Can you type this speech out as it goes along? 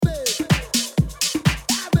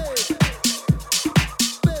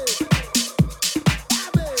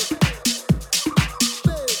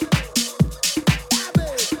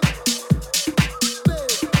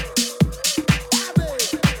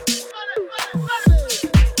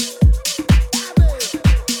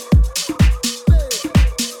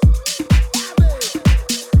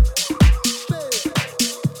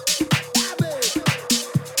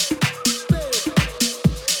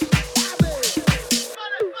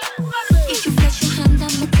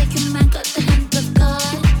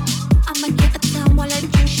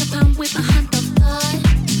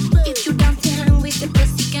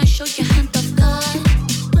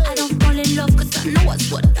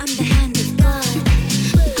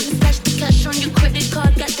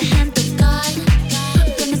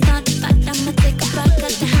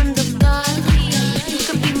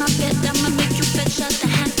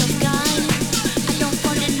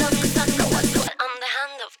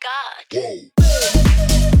God. Whoa.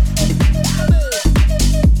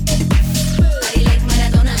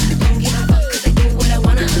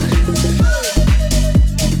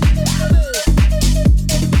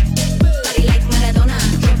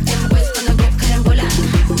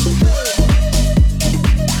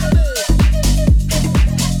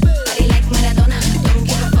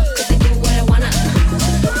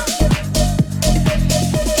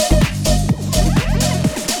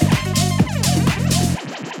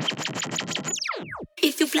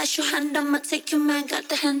 I'ma take your man, got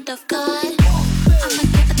the hand of God. I'ma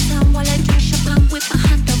get a town while I drink champagne with my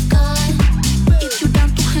hand of God. If you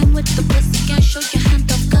down to hang with the pussy, can show your hand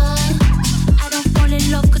of God. I don't fall in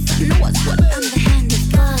love cause I know what's what, I'm the hand of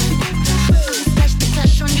God. I'ma splash the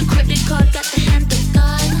cash on your credit card, got the hand of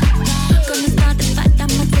God. Gonna start a fight,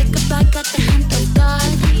 I'ma take a bite, got the hand of God.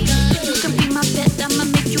 You can be my pet, I'ma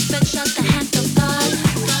make you fetch out the hand of God.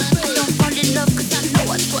 I don't fall in love cause I know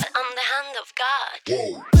what's what, I'm the hand of God.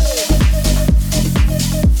 Whoa.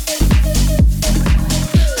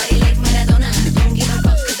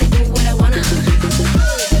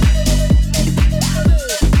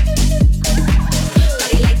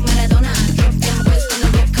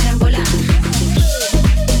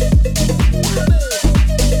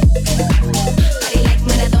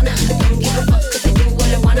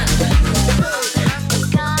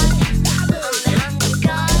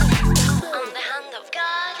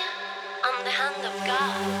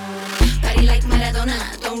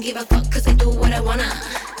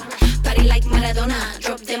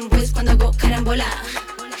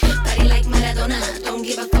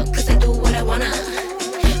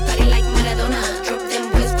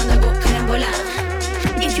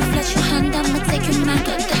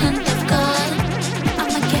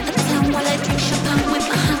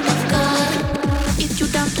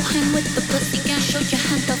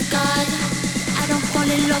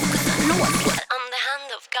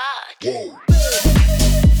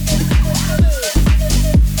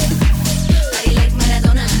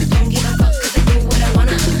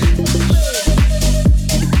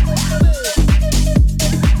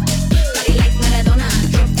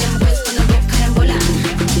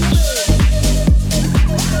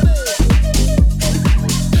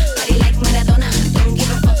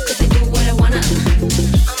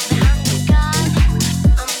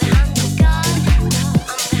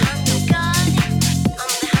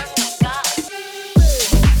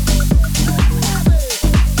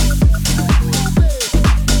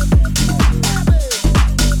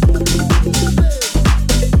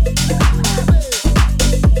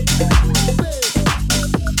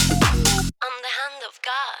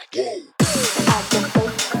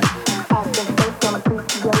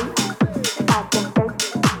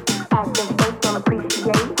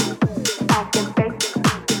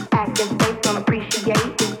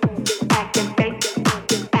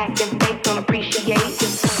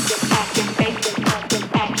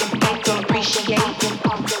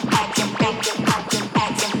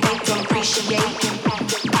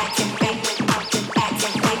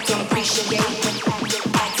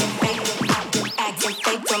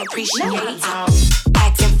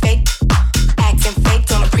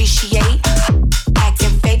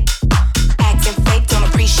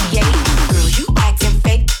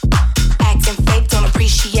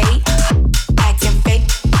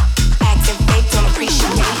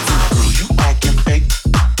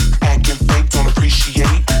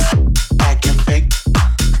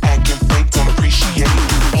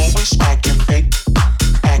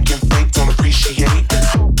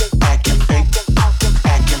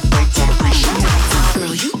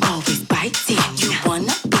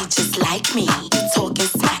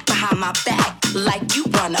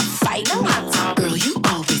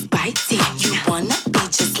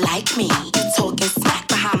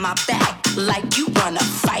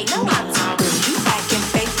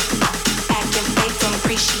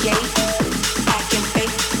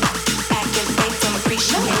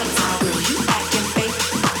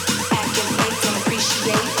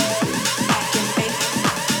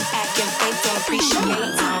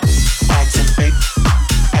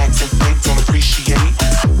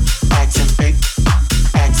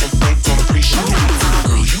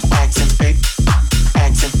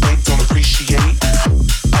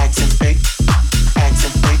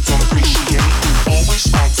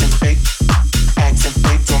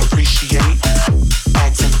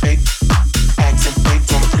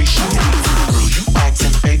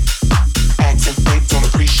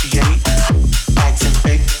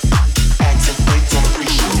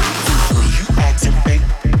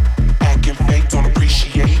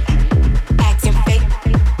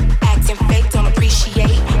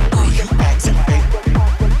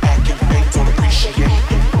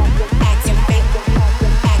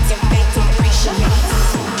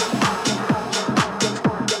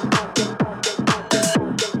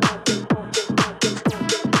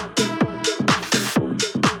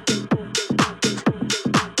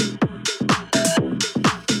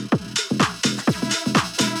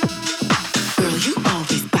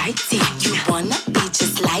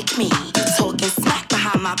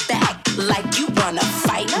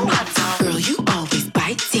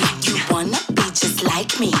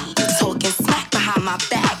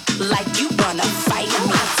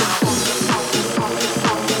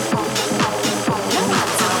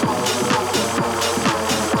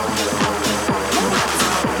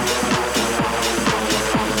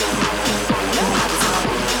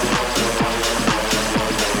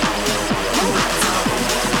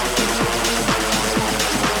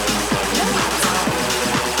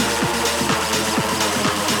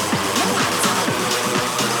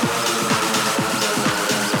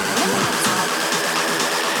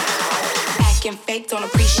 fake, don't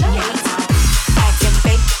appreciate. Acting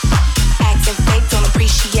fake, don't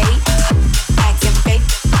appreciate. Acting fake,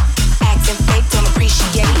 don't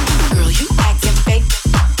appreciate. Girl, you acting fake,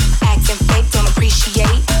 don't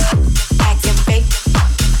appreciate. Acting fake,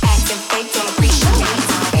 don't appreciate.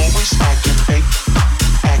 Always acting fake,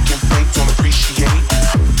 don't appreciate.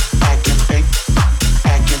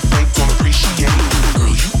 Acting fake, don't appreciate.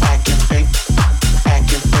 Girl, you acting fake,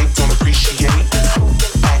 don't appreciate.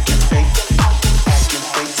 Acting fake, don't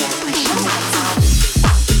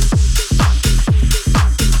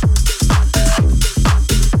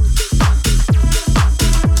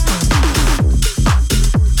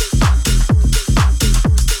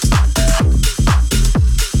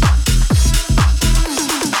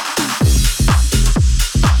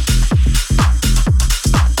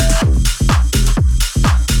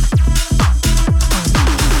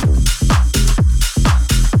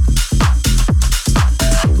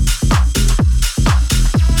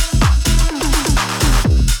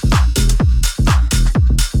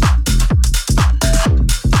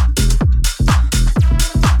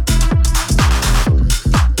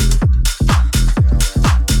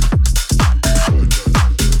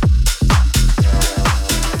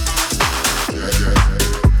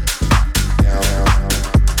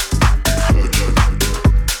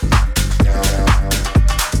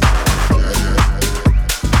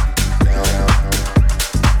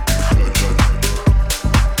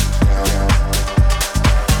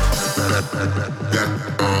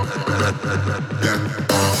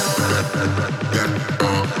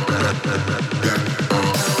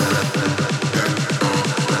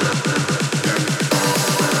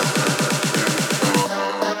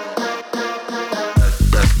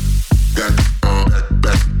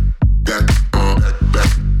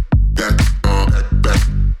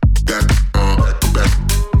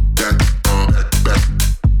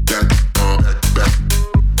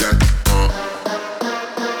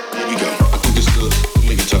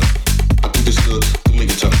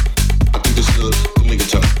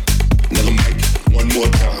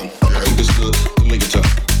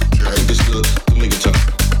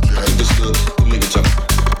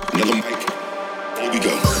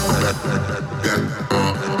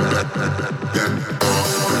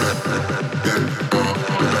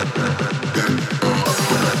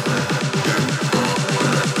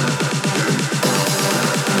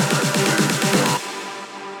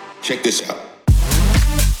Check this out.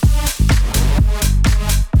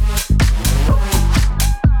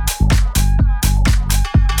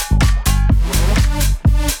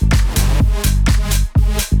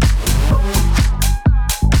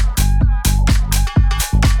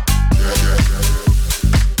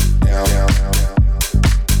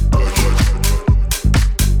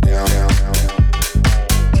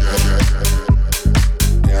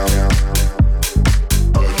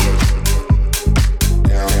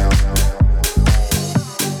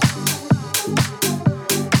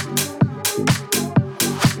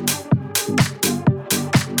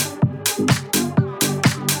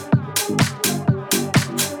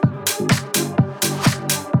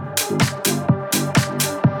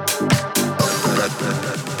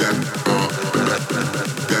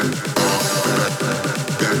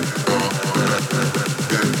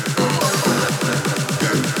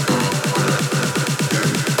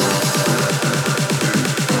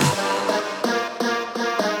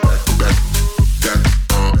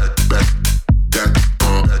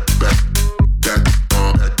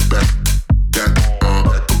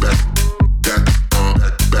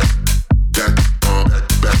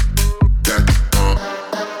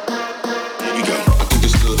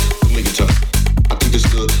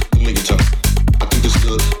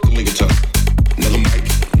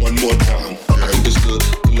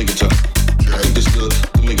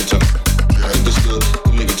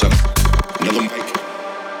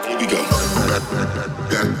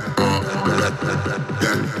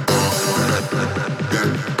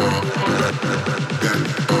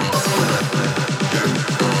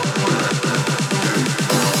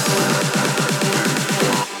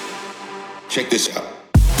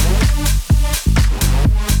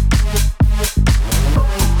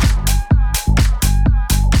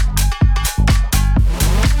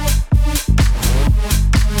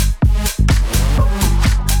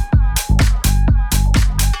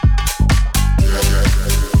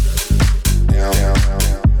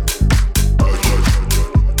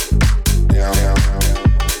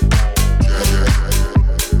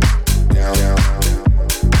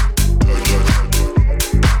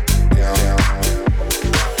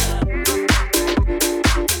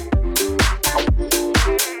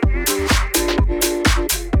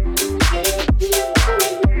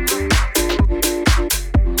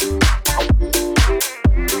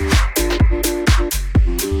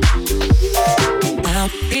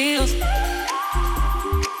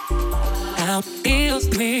 how it feels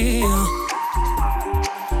real.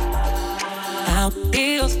 How it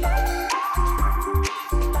feels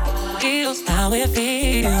how it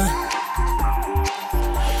feels.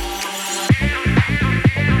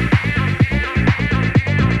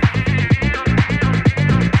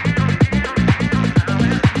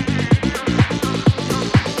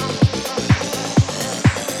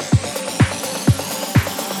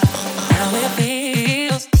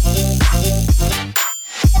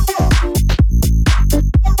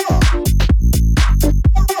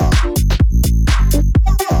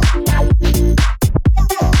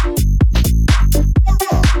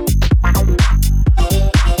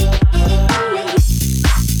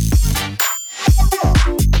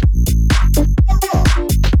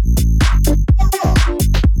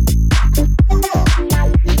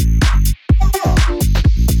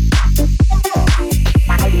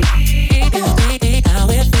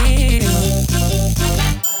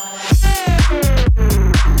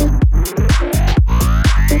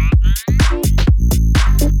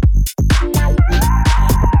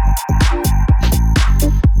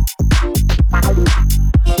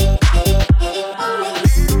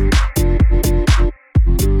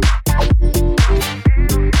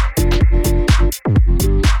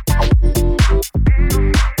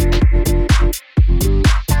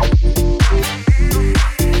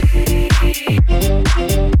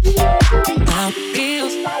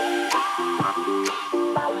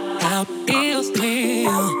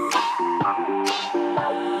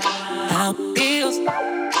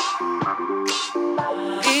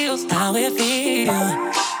 How it feels.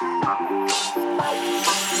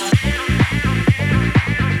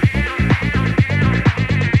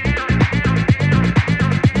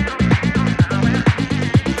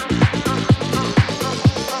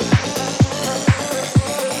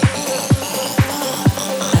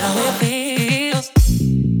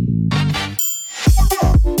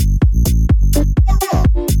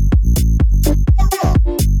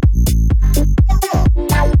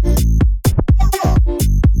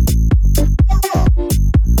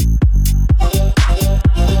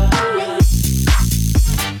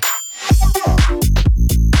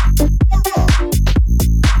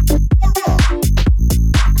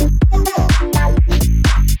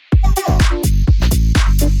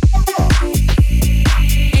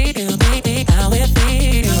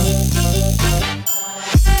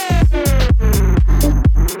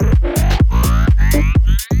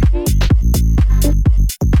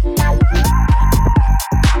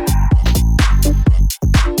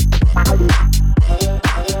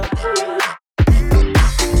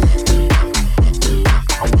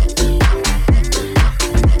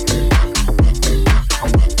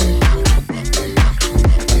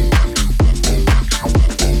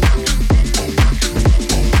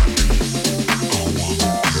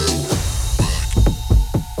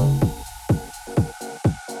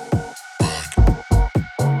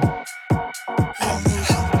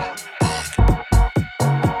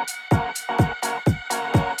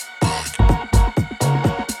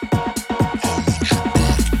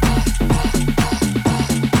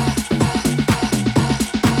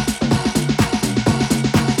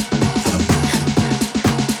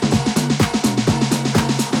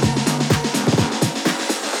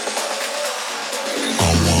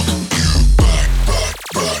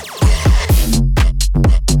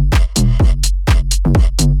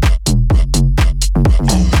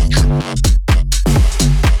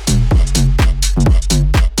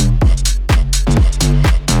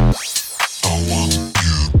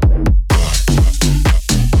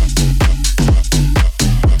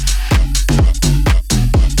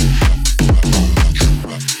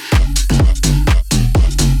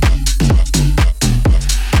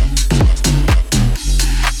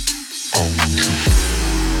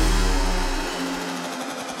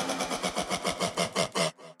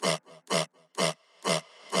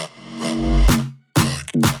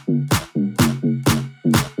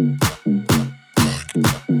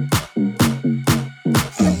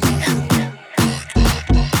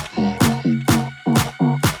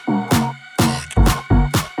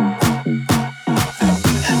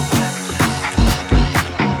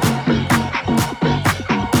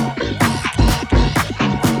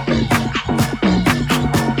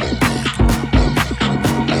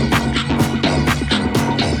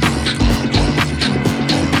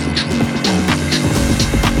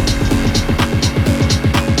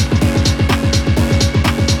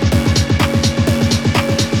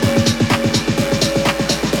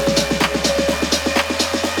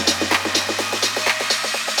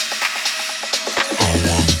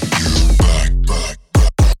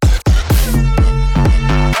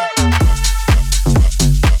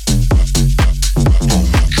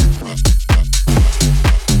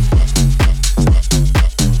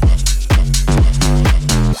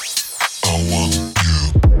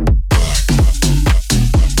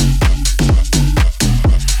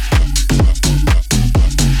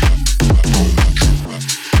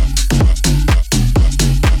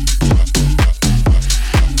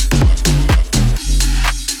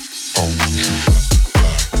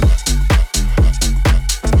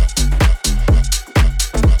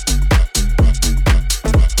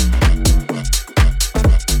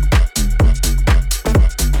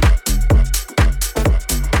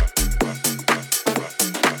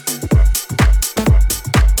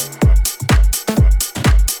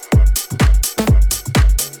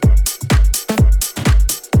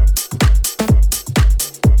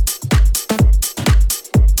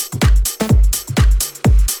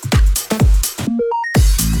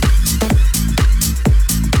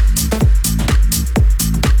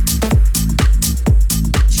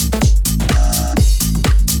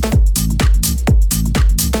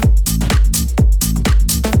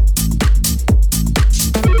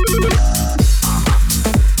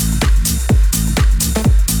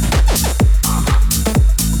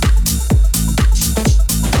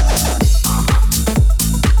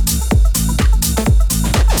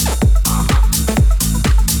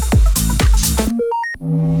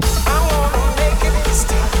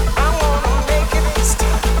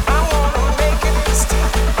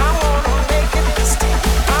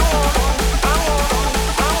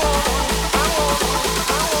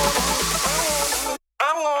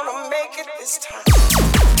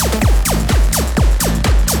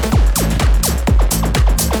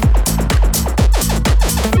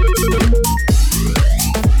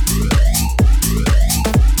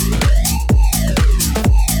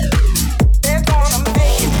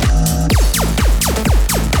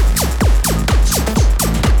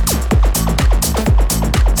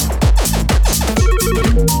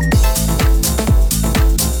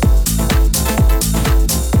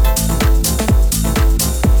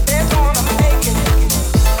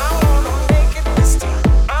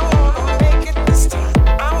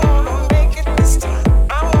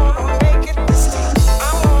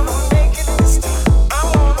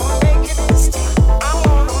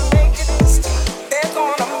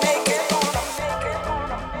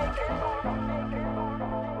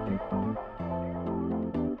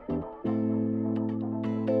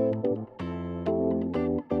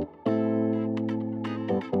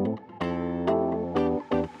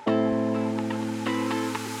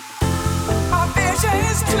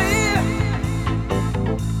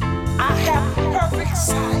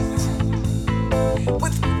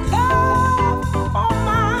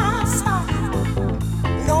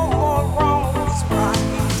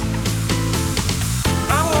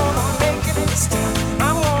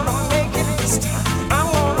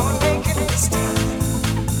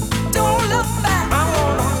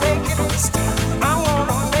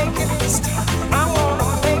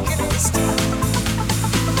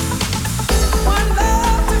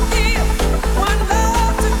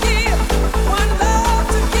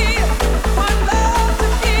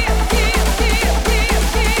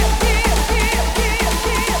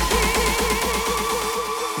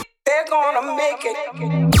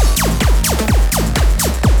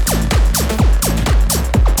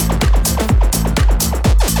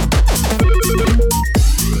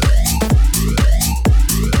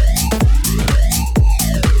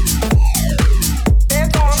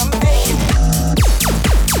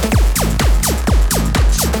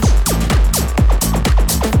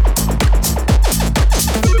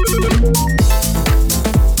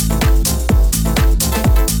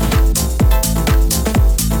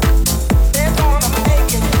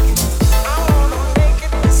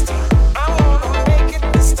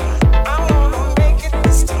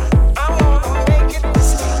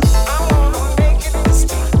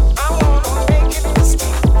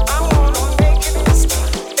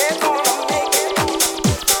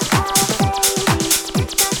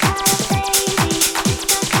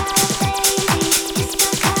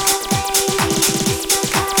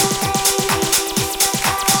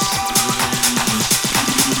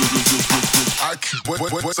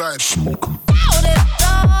 What side? Smoke.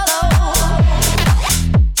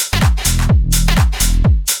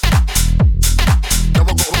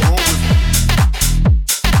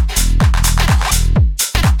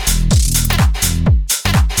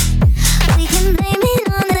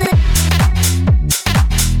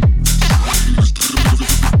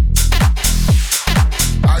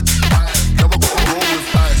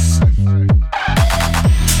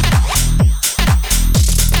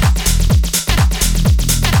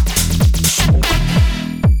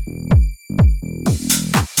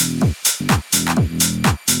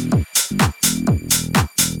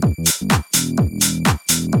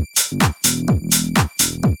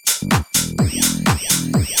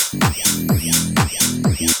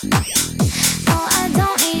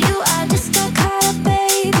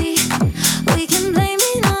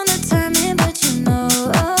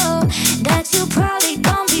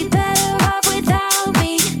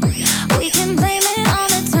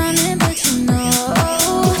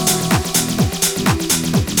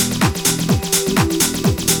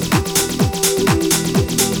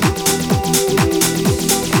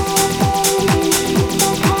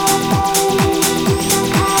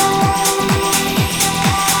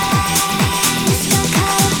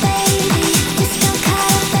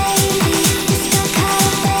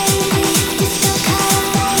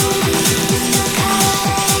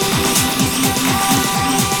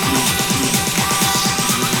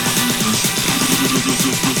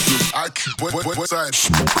 What side?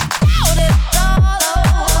 Smoke.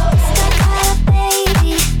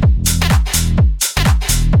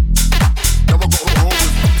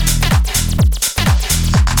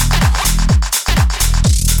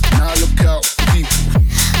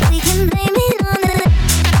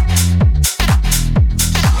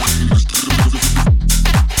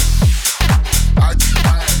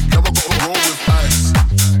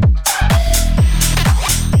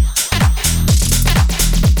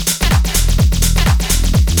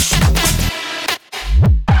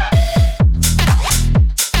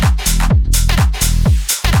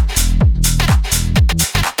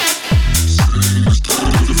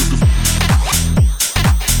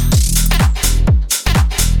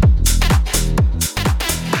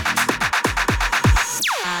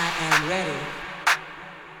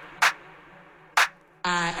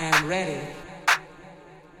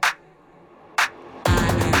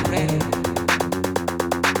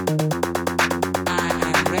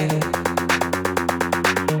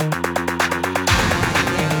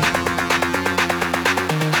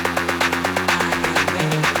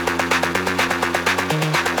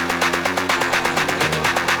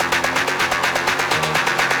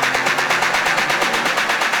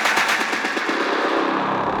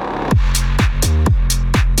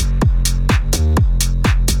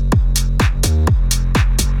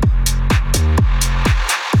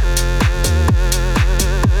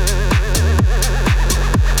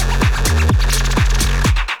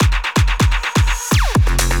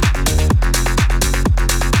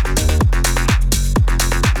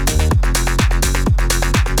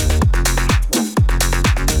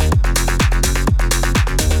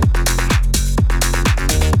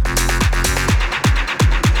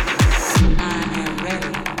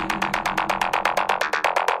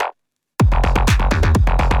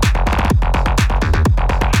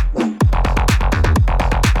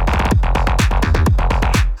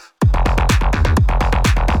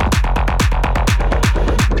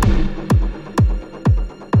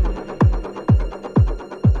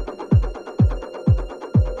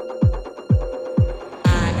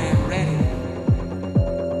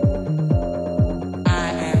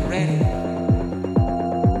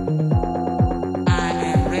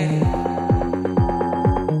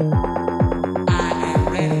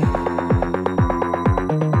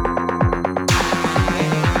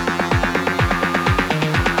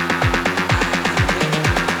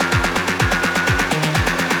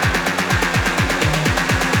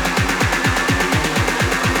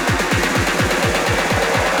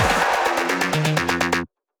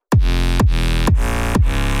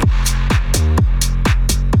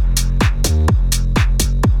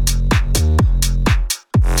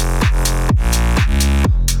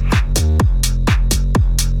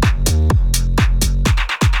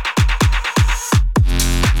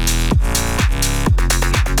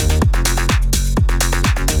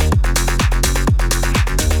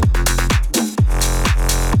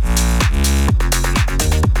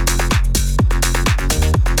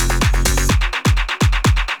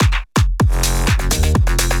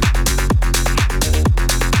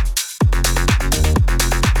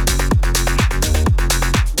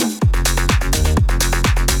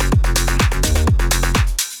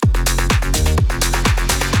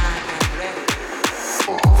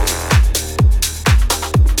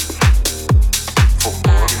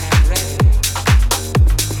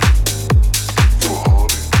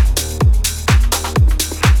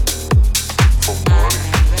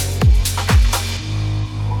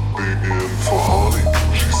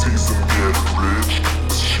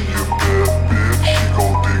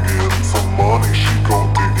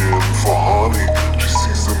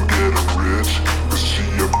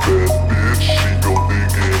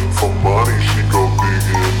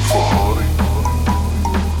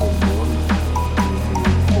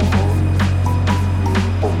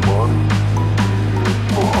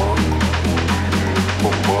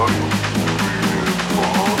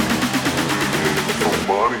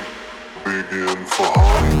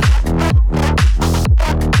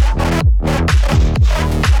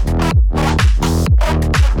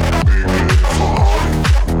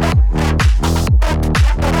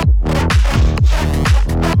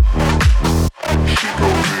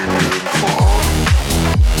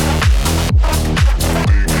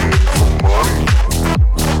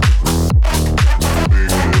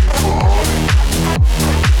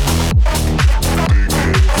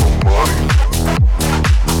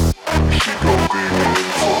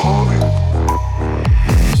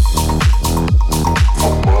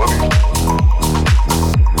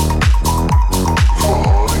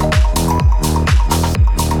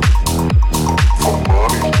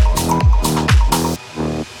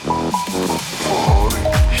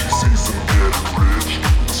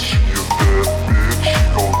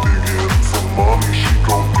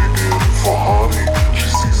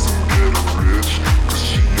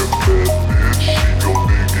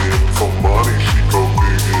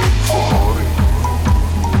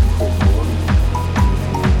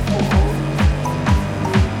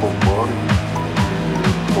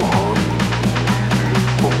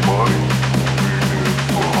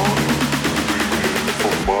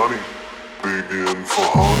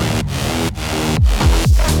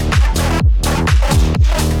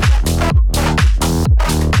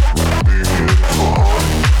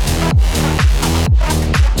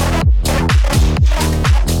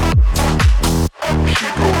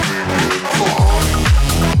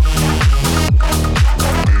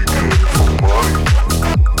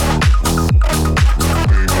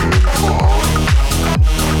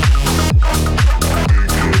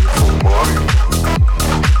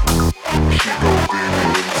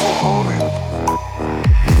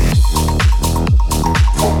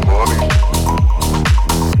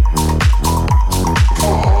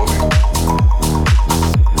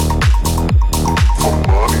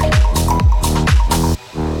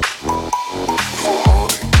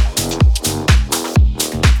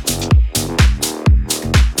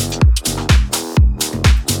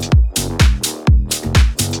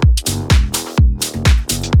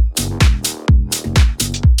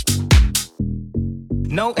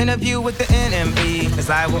 No interview with the NME, cause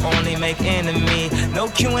I will only make enemy. No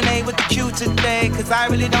Q&A with the Q today, cause I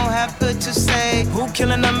really don't have good to say. Who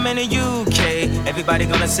killing them in the UK? Everybody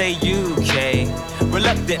gonna say UK.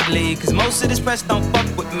 Reluctantly, cause most of this press don't fuck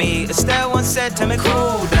with me. Estelle once said, tell me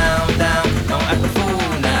cool down, down. Don't act a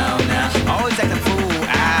fool now, now. Always act a fool,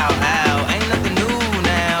 ow, ow. Ain't nothing new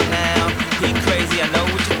now, now. He crazy, I know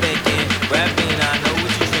what you're thinking. Rapping, I know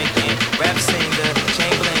what you're drinking. Rap singer,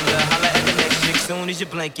 chain blinger, holla at the next chick soon as you're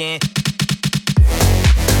blinking.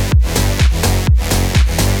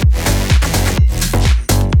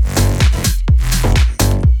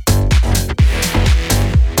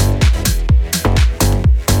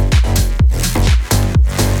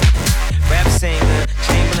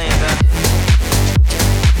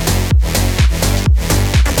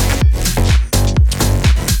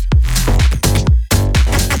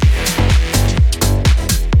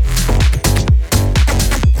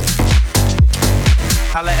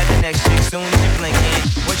 Soon as you blinking,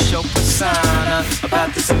 what's your persona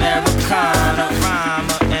about this Americana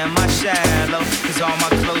rhymer? Am I shallow? Cause all my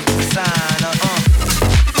clothes designer,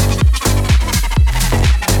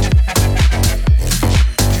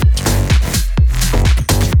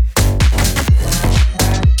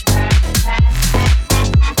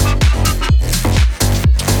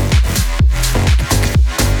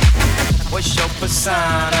 What's your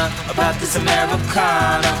persona about this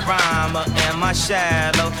Americana rhymer? Am I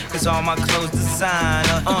shallow? Cause all my clothes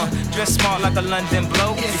designer, dress smart like a London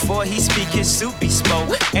bloke. Before he speak, his suit be spoke.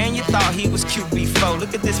 And you thought he was cute before.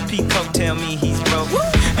 Look at this peacoat, tell me he's broke.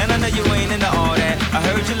 And I know you ain't into all that. I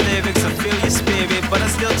heard your lyrics, I feel your spirit, but I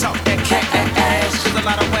still talk that cat ass. Cause a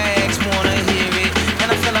lot of wags wanna hear it.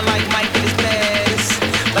 And I'm feeling like Mike at his baddest,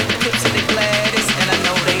 like the clips of the Gladys. And I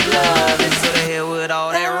know they love it, so the hell with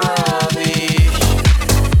all that rubbish.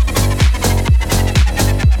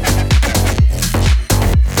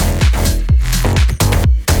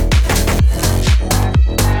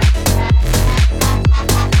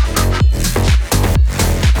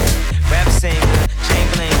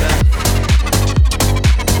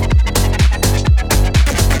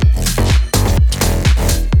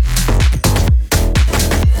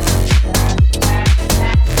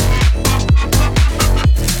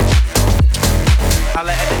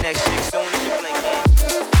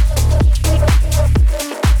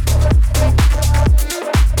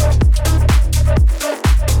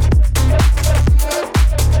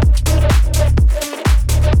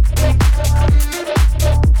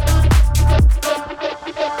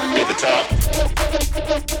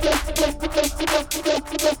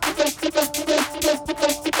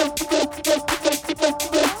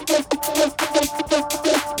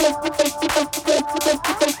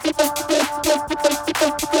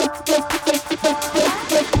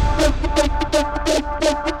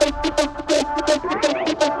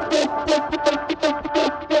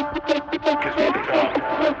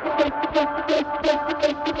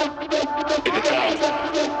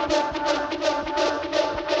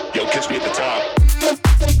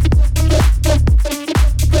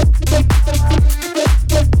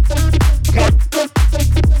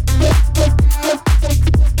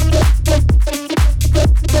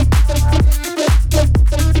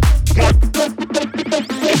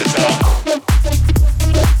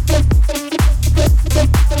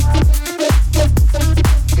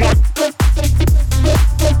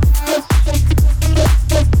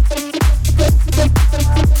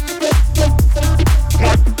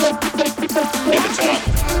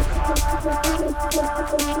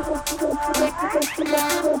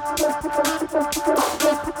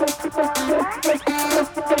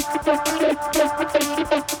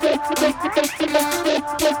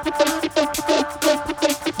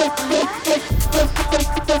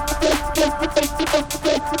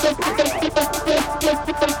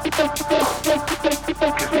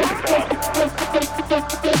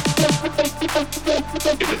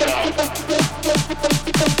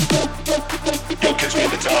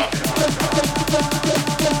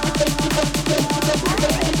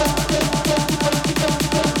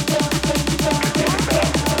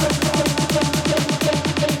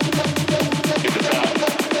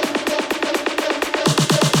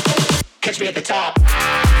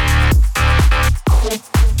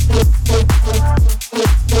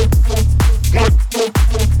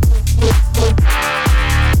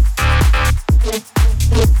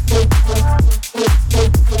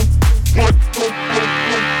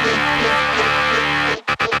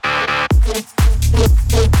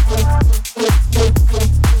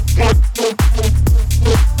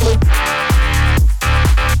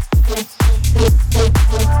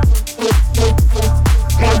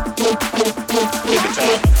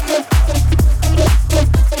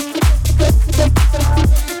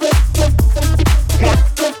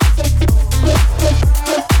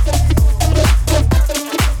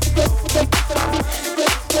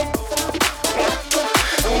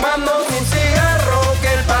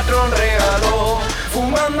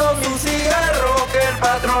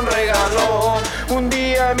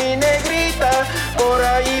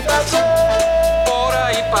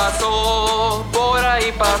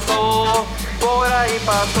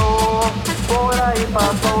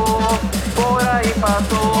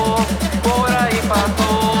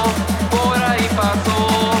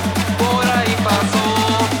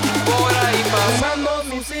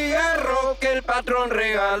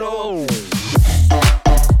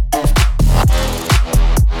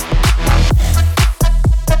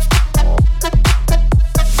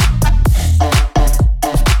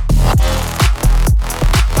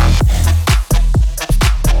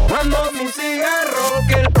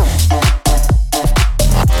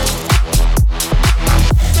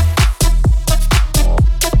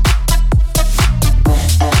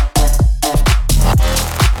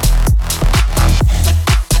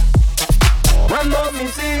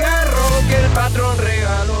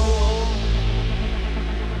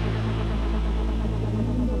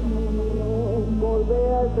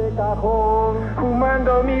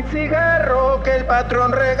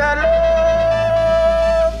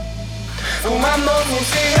 Fumando mi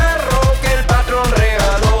cigarro que el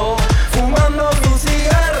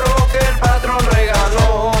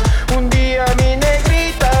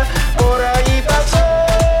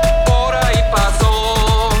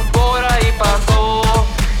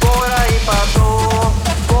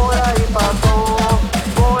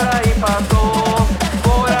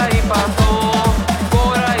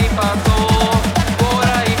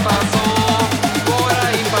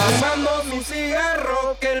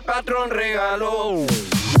patrón regaló.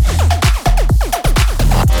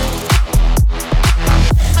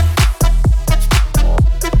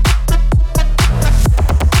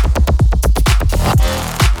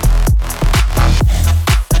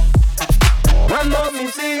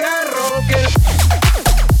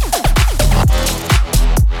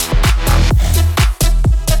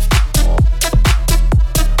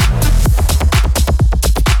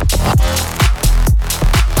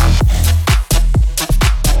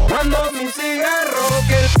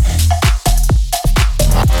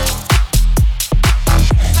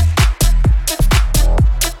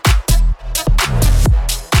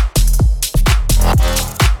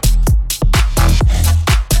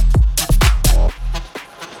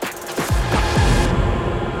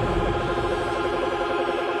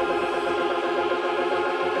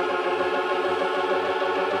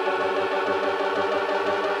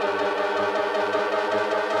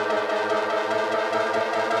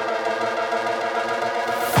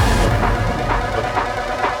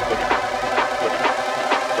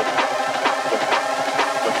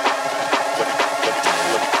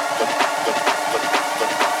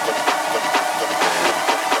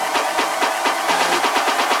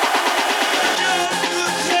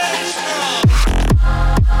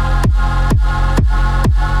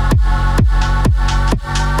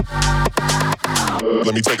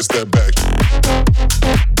 Let me take a step back.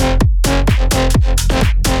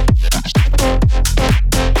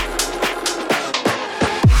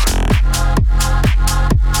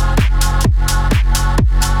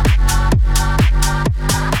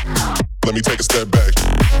 Let me take a step back.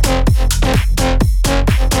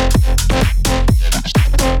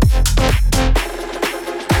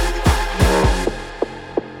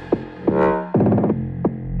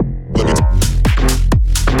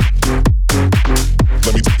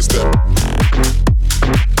 Let me take a step.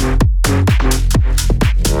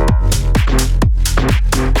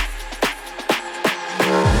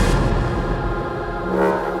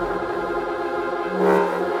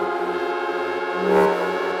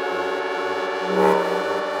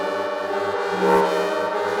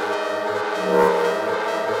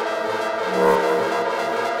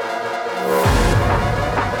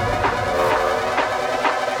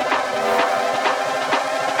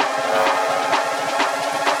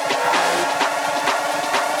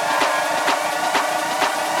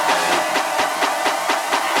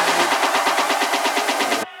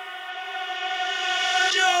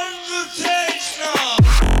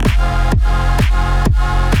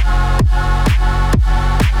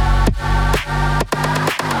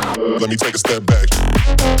 Let me take a step back.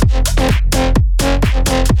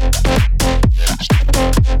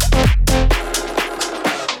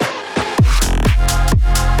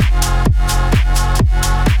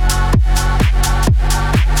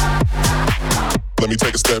 Let me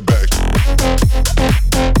take a step back.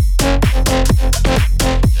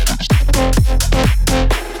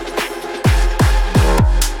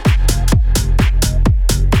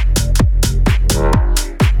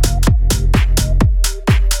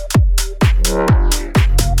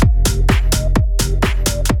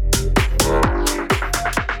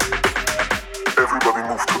 Everybody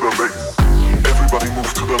move to the bass. Everybody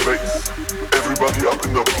move to the bass. Everybody up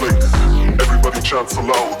in the place. Everybody chant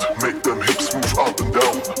aloud. Make them hips move up and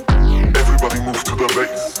down. Everybody move to the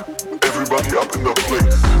bass. Everybody up in the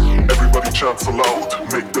place. Everybody chant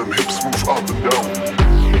aloud. Make them hips move up and down.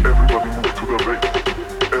 Everybody move to the bass.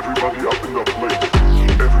 Everybody up in the place.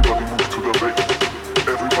 Everybody move to the bass.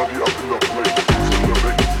 Everybody up in the place. Move to the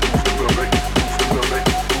bass. Move to the bass. Move to the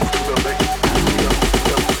bass. Move to the bass.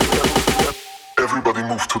 Everybody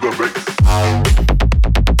move to the bass.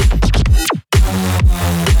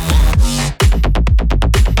 Everybody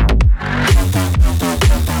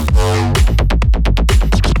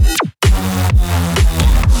move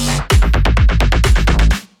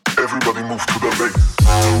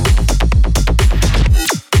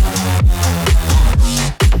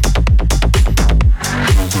to the bass.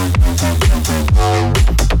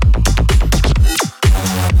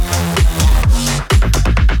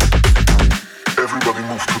 Everybody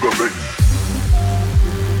move to the bass.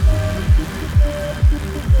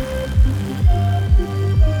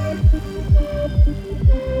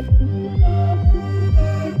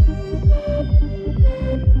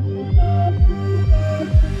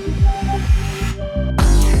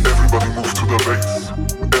 Everybody move to the bass.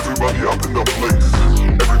 Everybody up in the place.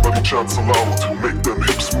 Everybody chants aloud. Make them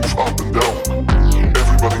hips move up and down.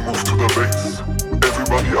 Everybody move to the bass.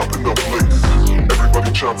 Everybody up in the place.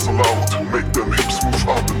 Everybody chants aloud. Make them hips move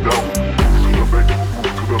up and down. Move to the bass.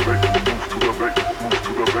 Move to the bass. Move to the bass. Move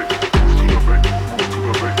to the bass. Move to the bass.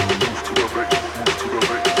 Move to the bass. Move to the bass. Move to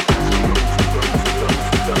the bass.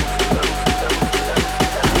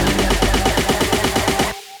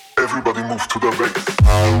 Everybody move to the bass.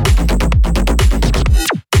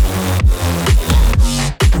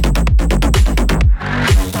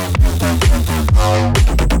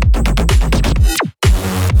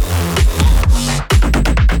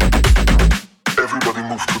 Everybody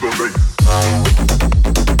move to the bass.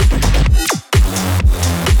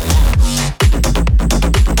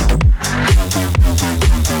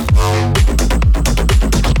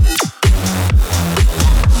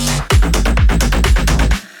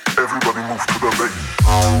 Everybody move to the bass. Everybody move to the bass.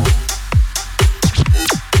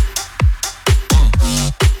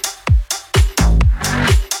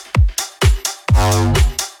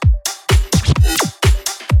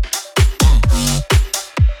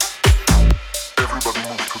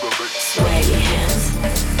 Sweaty hands,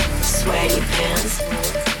 sweaty pants,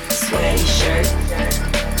 sweaty shirt,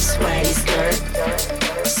 sweaty skirt,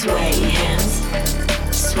 sweaty hands,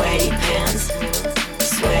 sweaty pants,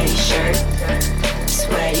 sweaty shirt,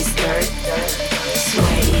 sweaty skirt,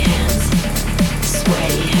 sweaty hands,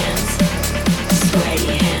 sweaty hands,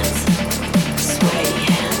 sweaty hands, sweaty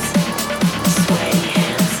hands, sweaty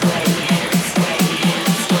hands, sweaty hands, sweaty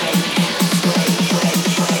hands, sweaty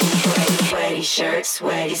hands, sweaty shirt,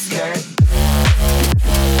 sweaty skirt.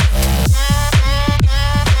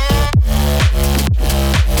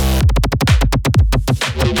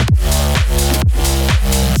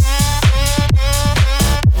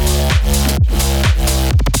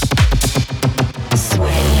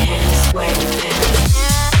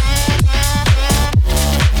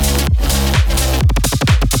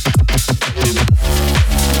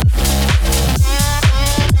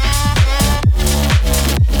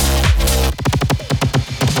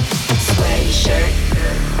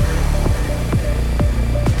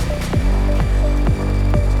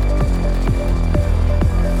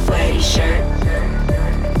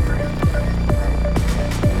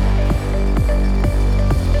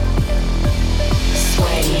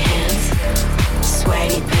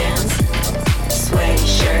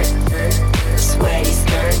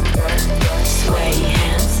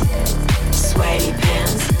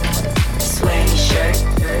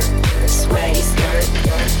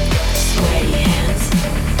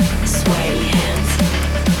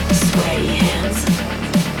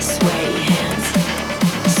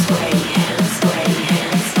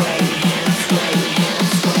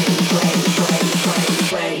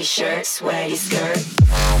 sweaty skirt.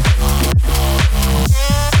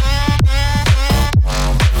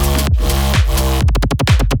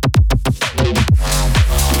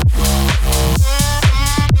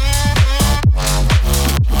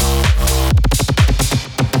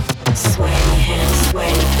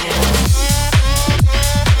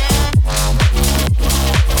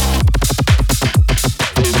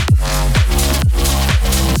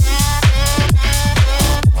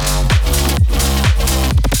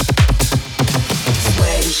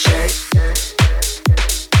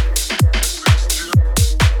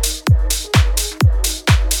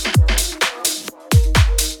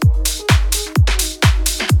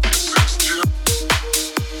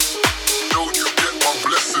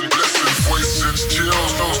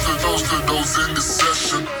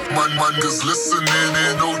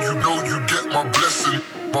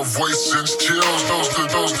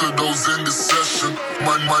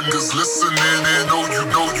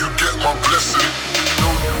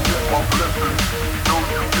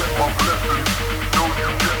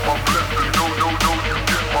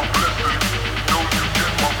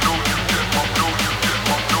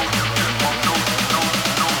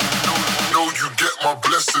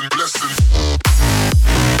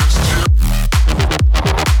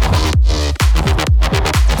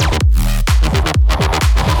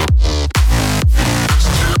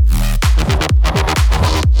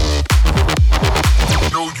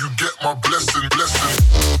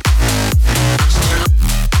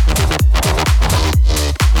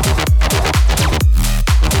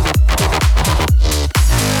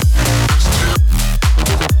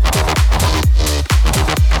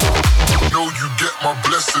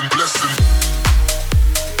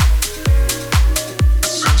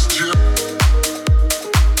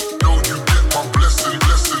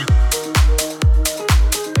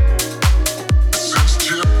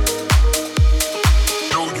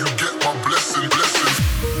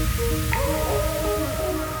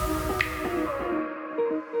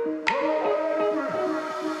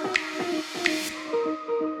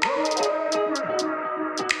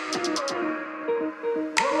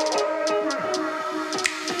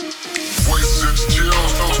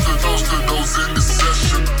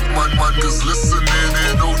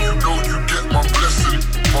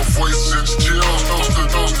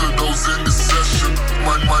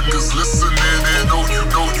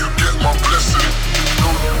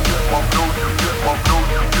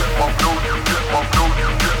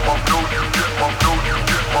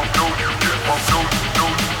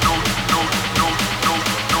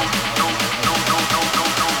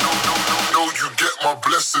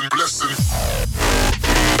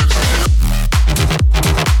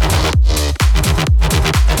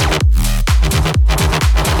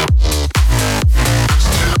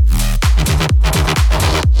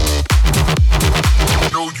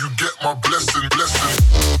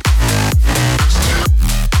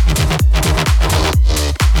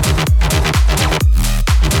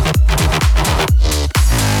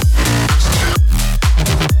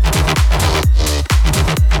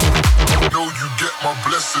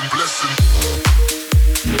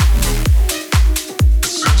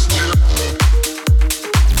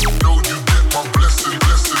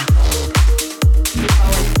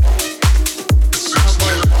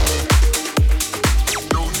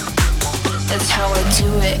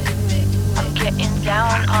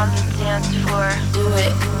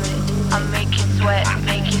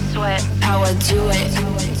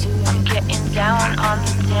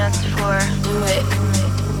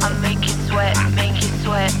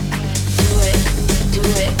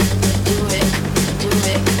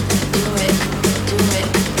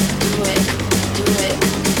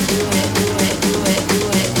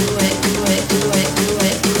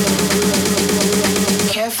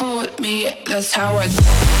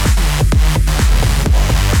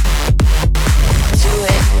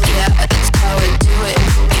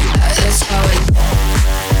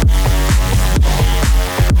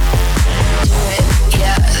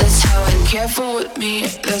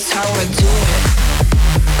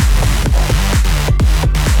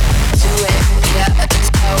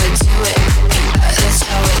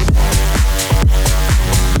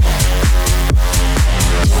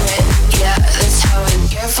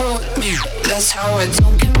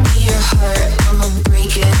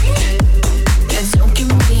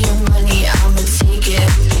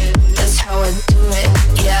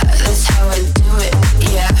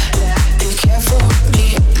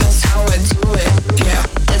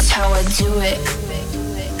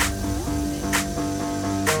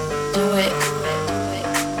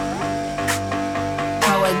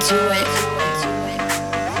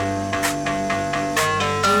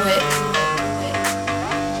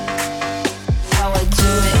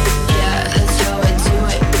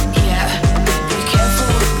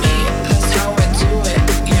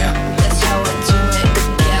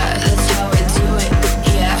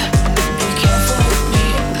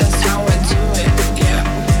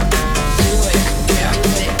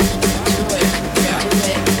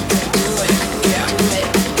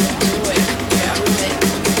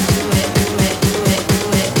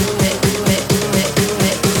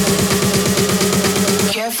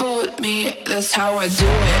 I do it.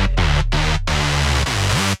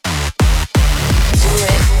 Do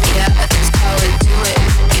it, yeah, that's how I do it.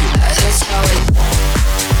 Yeah, that's how I do it.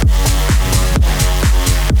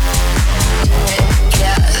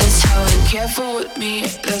 Yeah, that's how I careful with me.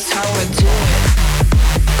 That's how I do it.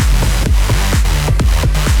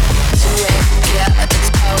 Do it, yeah, that's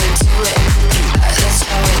how I do it. Yeah, that's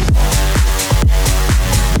how I do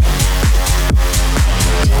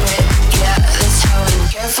it. Yeah, that's how I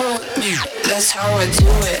careful with me. That's how I do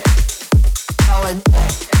it. How I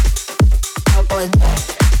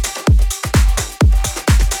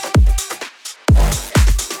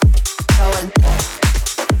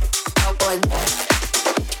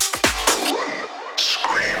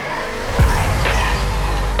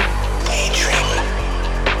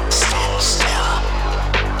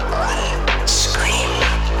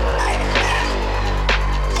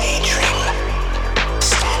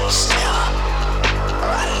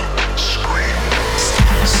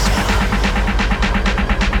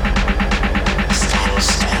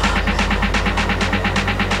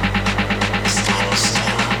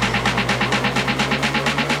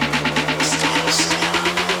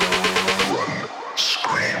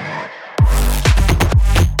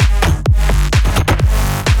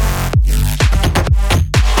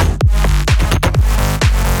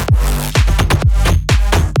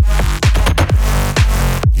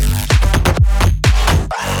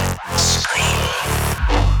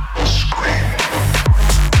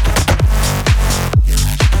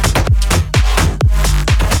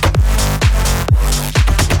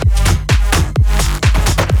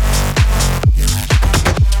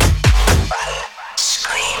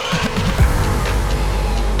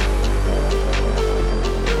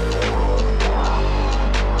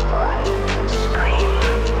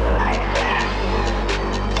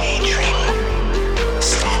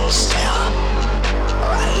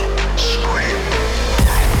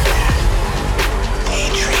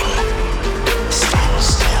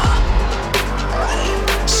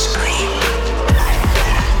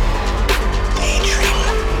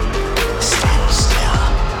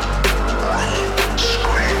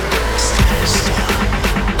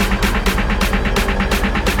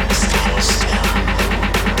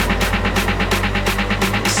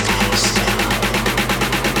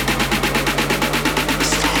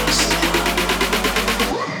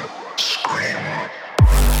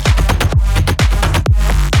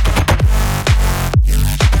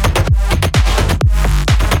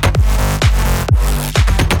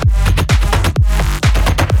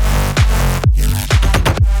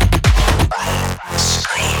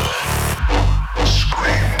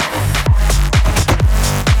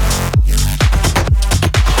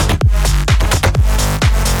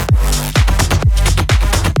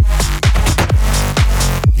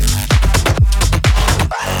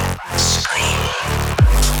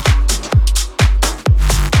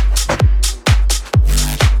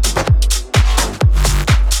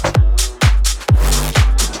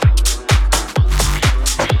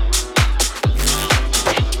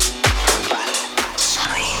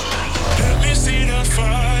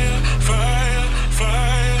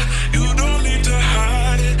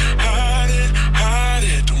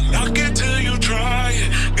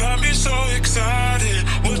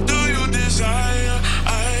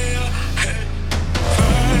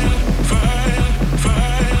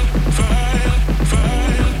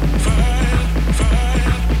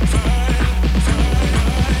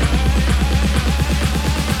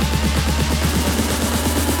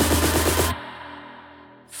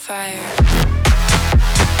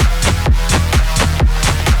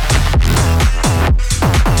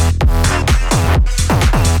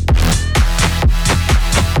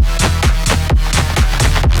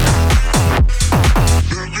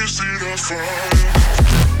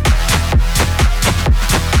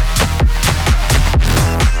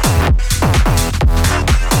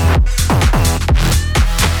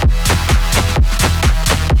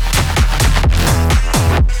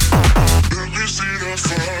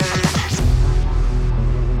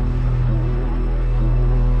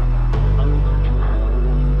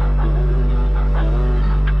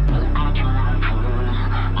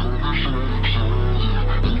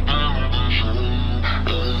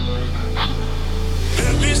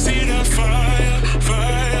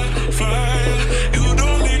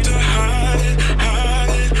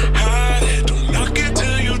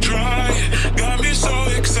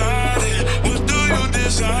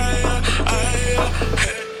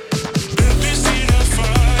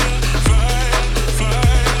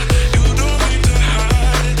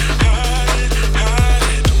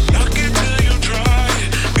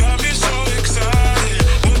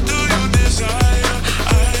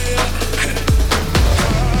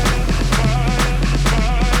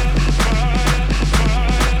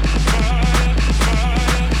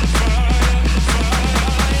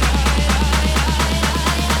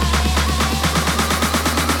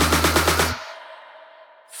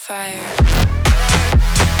Baby